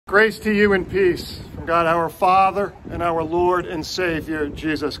Grace to you and peace from God our Father and our Lord and Savior,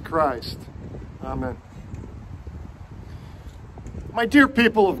 Jesus Christ. Amen. My dear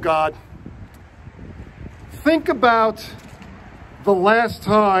people of God, think about the last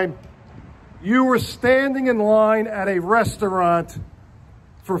time you were standing in line at a restaurant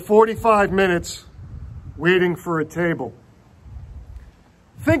for 45 minutes waiting for a table.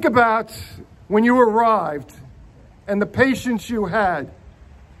 Think about when you arrived and the patience you had,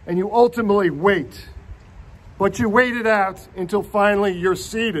 and you ultimately wait, but you waited out until finally you're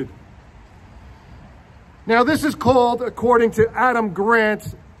seated. Now, this is called, according to Adam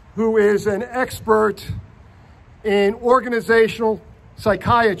Grant, who is an expert in organizational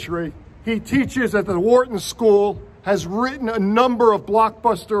psychiatry. He teaches at the Wharton School, has written a number of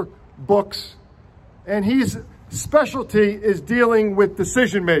blockbuster books, and his specialty is dealing with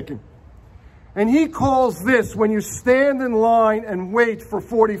decision making. And he calls this, when you stand in line and wait for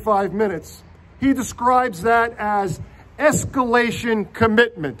 45 minutes, he describes that as escalation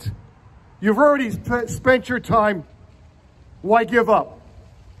commitment. You've already spent your time. Why give up?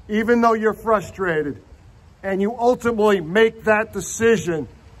 Even though you're frustrated. And you ultimately make that decision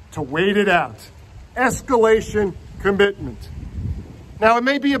to wait it out. Escalation commitment. Now, it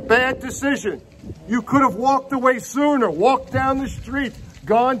may be a bad decision. You could have walked away sooner, walked down the street,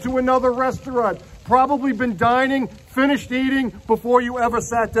 gone to another restaurant, probably been dining, finished eating before you ever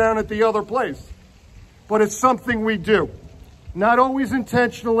sat down at the other place. But it's something we do. Not always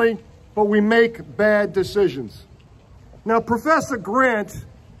intentionally, but we make bad decisions. Now, Professor Grant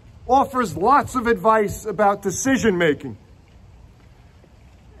offers lots of advice about decision making.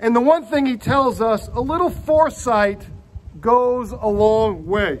 And the one thing he tells us, a little foresight goes a long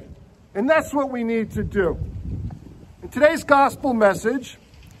way. And that's what we need to do. And today's gospel message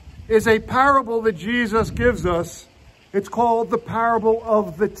is a parable that Jesus gives us. It's called the parable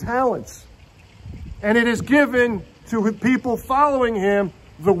of the talents. And it is given to people following him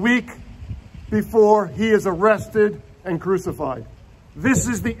the week before he is arrested and crucified. This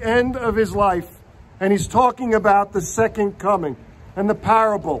is the end of his life, and he's talking about the second coming and the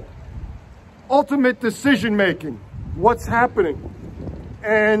parable. Ultimate decision making, what's happening.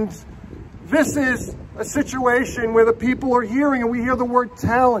 And this is a situation where the people are hearing, and we hear the word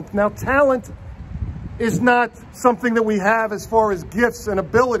talent. Now, talent is not something that we have as far as gifts and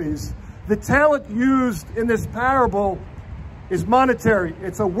abilities. The talent used in this parable is monetary.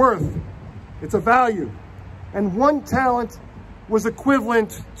 It's a worth. It's a value. And one talent was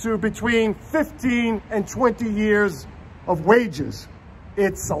equivalent to between 15 and 20 years of wages.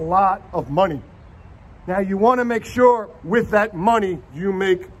 It's a lot of money. Now, you want to make sure with that money you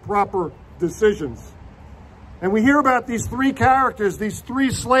make proper decisions. And we hear about these three characters, these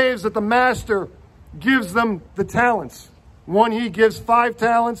three slaves that the master gives them the talents. One, he gives 5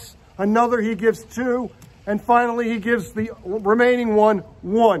 talents. Another, he gives 2. And finally, he gives the remaining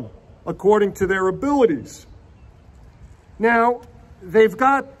one, according to their abilities. Now, they've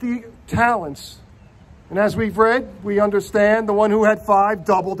got the talents. And as we've read, we understand the one who had 5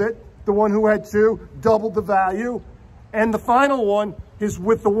 doubled it. The one who had 2 doubled the value. And the final one is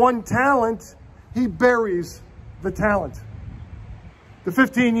with the 1 talent, he buries the talent. The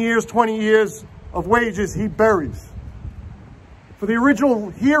 15 years, 20 years of wages, he buries. For the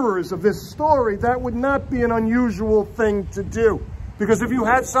original hearers of this story, that would not be an unusual thing to do. Because if you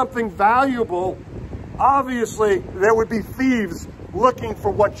had something valuable, obviously there would be thieves looking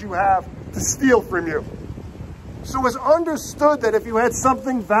for what you have to steal from you. So it's understood that if you had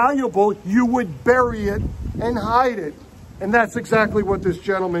something valuable, you would bury it and hide it. And that's exactly what this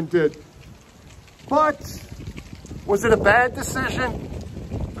gentleman did. But was it a bad decision?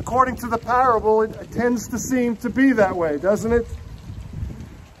 According to the parable, it tends to seem to be that way, doesn't it?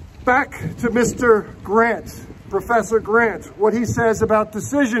 Back to Mr. Grant, Professor Grant, what he says about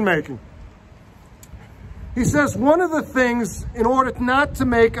decision making. He says one of the things, in order not to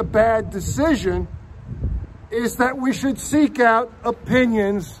make a bad decision, is that we should seek out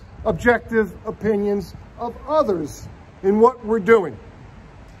opinions, objective opinions of others in what we're doing.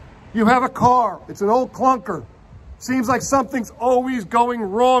 You have a car, it's an old clunker. Seems like something's always going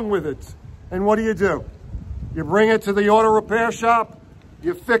wrong with it. And what do? You bring it to the auto repair shop,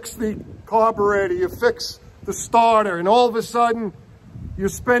 you fix the carburetor, you fix the starter, and all of a sudden, you're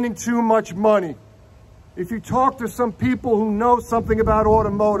spending too much money. If you talk to some people who know something about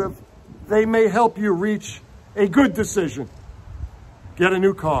automotive, they may help you reach a good decision. Get a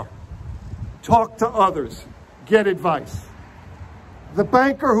new car. Talk to others. Get advice. The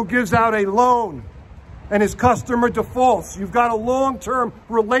banker who gives out a loan and his customer defaults. You've got a long-term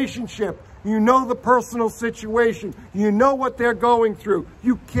relationship. You know the personal situation. You know what they're going through.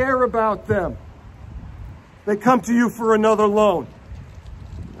 You care about them. They come to you for another loan.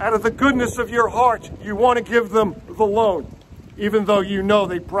 Out of the goodness of your heart, you want to give them the loan, even though you know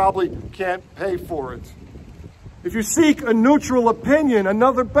they probably can't pay for it. If you seek a neutral opinion,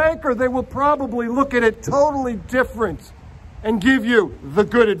 another banker, they will probably look at it totally different and give you the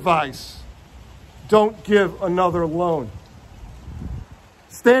good advice. Don't give another loan.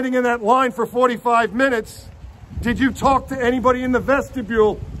 Standing in that line for 45 minutes, did you talk to anybody in the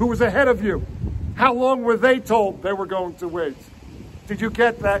vestibule who was ahead of you? How long were they told they were going to wait? Did you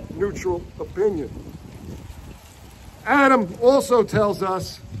get that neutral opinion? Adam also tells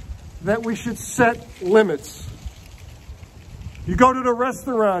us that we should set limits. You go to the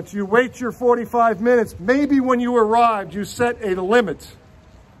restaurant, you wait your 45 minutes. Maybe when you arrived, you set a limit.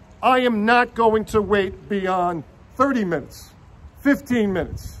 I am not going to wait beyond 30 minutes, 15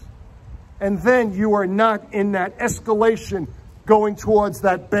 minutes. And then you are not in that escalation going towards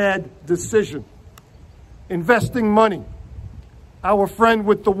that bad decision. Investing money. Our friend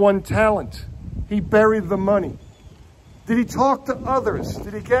with the one talent, he buried the money. Did he talk to others?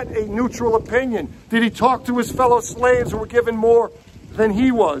 Did he get a neutral opinion? Did he talk to his fellow slaves who were given more than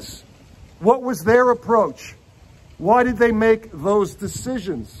he was? What was their approach? Why did they make those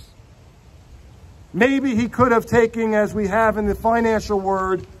decisions? Maybe he could have taken, as we have in the financial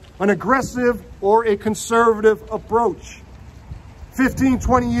word, an aggressive or a conservative approach. 15,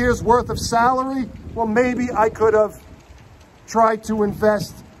 20 years worth of salary? Well, maybe I could have tried to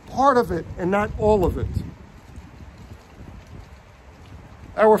invest part of it and not all of it.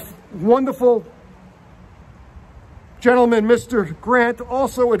 Our wonderful gentleman, Mr. Grant,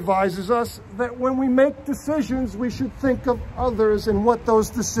 also advises us that when we make decisions, we should think of others and what those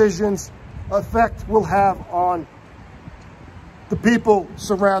decisions' effect will have on the people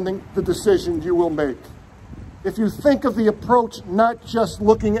surrounding the decision you will make. If you think of the approach, not just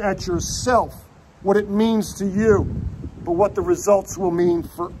looking at yourself, what it means to you, but what the results will mean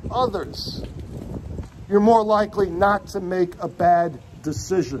for others, you're more likely not to make a bad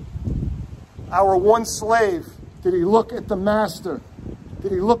decision. Our one slave, did he look at the master?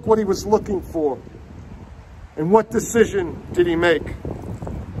 Did he look what he was looking for? And what decision did he make?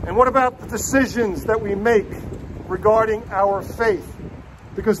 And what about the decisions that we make regarding our faith?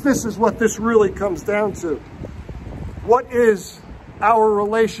 Because this is what this really comes down to. What is our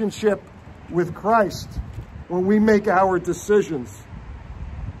relationship with Christ when we make our decisions?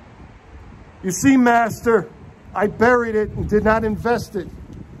 You see, Master, I buried it and did not invest it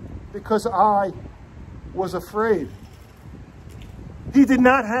because I was afraid. He did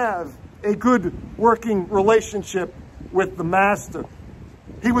not have a good working relationship with the Master.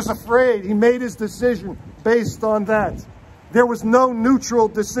 He was afraid. He made his decision based on that. There was no neutral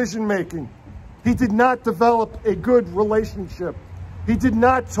decision making. He did not develop a good relationship. He did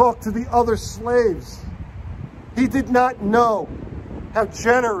not talk to the other slaves. He did not know how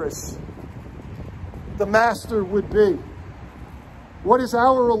generous the Master would be. What is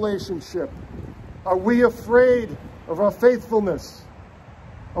our relationship? Are we afraid of our faithfulness?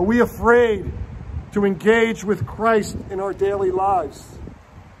 Are we afraid to engage with Christ in our daily lives?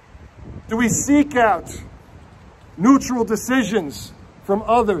 Do we seek out neutral decisions from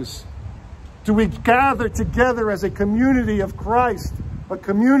others? Do we gather together as a community of Christ, a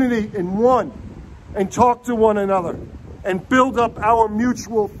community in one, and talk to one another and build up our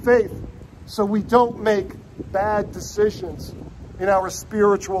mutual faith so we don't make bad decisions in our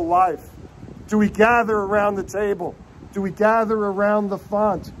spiritual life? Do we gather around the table? Do we gather around the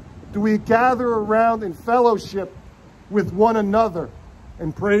font? Do we gather around in fellowship with one another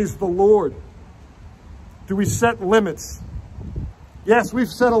and praise the Lord? Do we set limits? Yes, we've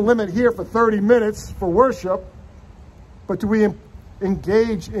set a limit here for 30 minutes for worship, but do we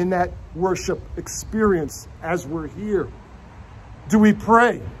engage in that worship experience as we're here? Do we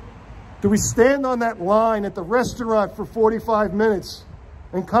pray? Do we stand on that line at the restaurant for 45 minutes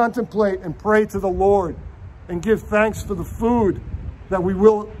and contemplate and pray to the Lord and give thanks for the food that we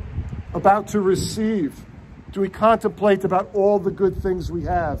will about to receive? Do we contemplate about all the good things we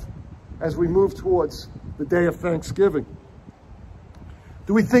have as we move towards the day of Thanksgiving?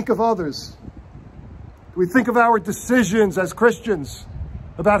 Do we think of others? Do we think of our decisions as Christians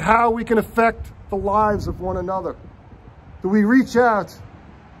about how we can affect the lives of one another? Do we reach out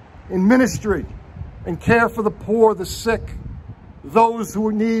in ministry and care for the poor, the sick, those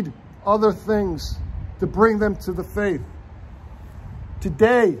who need other things to bring them to the faith?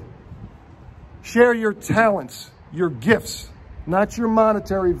 Today, share your talents, your gifts, not your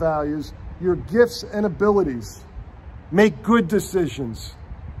monetary values, your gifts and abilities. Make good decisions.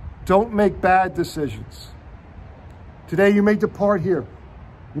 Don't make bad decisions. Today you may depart here.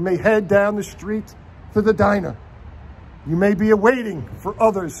 You may head down the street to the diner. You may be awaiting for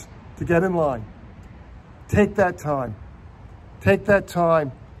others to get in line. Take that time. Take that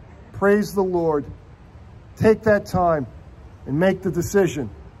time. Praise the Lord. Take that time and make the decision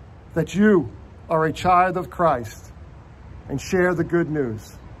that you are a child of Christ and share the good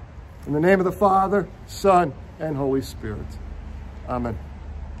news. In the name of the Father, Son, and Holy Spirit. Amen.